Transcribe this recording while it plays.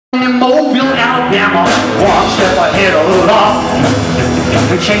In Mobile, Alabama, one step ahead of the law.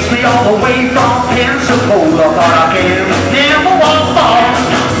 They chased me all the way from Pensacola, but I can never walk far.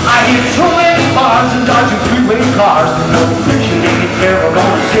 I hit so many bars and dodging freeway cars, no fiction ain't ever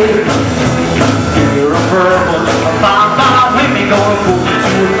gonna save. You're a verbal, a fine women gonna put me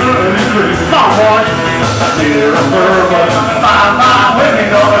to an early grave. Come on, boy. You're a verbal, fine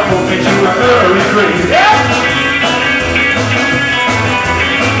women gonna put me to an early grave. Yeah.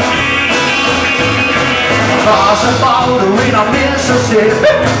 Across the border in Mississippi,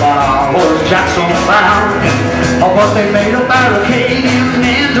 I was Jackson bound. Oh, but they made a barricade in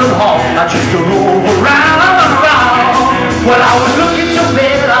Minden Hall. I just drove around and around. Well, I was looking so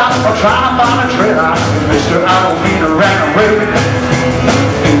bad, I was trying to find a trail out. Mr. I don't mean to ran away.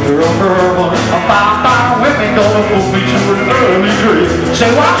 You're a verbal, a fine women gonna put me to an early grave. Say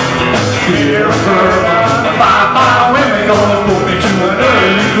what? You're a verbal, a fine women gonna put me to an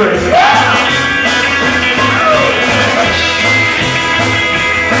early grave. Yeah!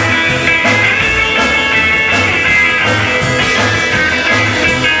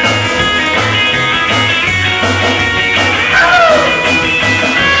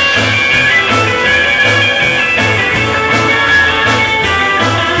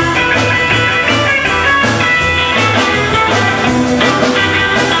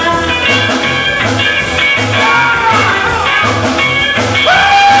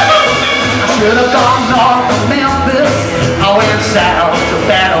 Should have gone north of Memphis, I went south to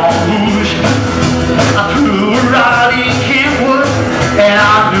Baton Rouge. I threw a rod in Kentwood, and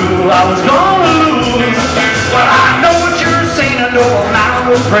I knew I was gonna lose. Well, I know what you're saying, I know I'm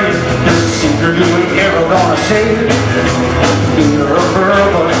not afraid. This is secret you ain't ever gonna save. You're a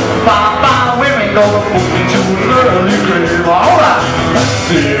verbal, fine women gonna put me to an early grave. Alright.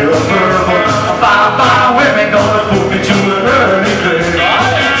 You're a verbal, fine women gonna put me to an early grave.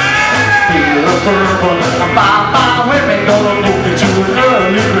 You're a verbal, fine women gonna